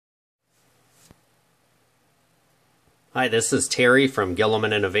Hi, this is Terry from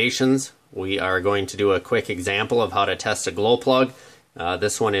Gilliman Innovations. We are going to do a quick example of how to test a glow plug.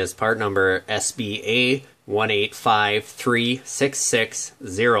 This one is part number SBA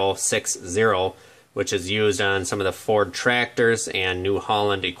 185366060, which is used on some of the Ford tractors and New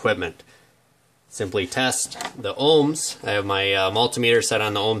Holland equipment. Simply test the ohms. I have my multimeter set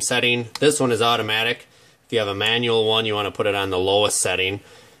on the ohm setting. This one is automatic. If you have a manual one, you want to put it on the lowest setting.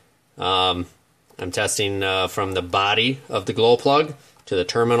 I'm testing from the body of the glow plug to the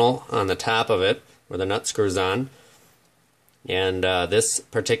terminal on the top of it where the nut screws on. And this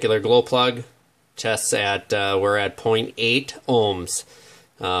particular glow plug tests at, we're at 0.8 ohms,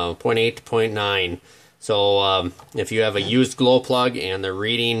 0.8 to 0.9. So if you have a used glow plug and the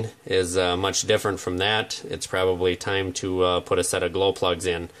reading is much different from that, it's probably time to put a set of glow plugs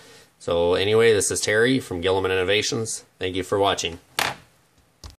in. So anyway, this is Terry from Gilliman Innovations. Thank you for watching.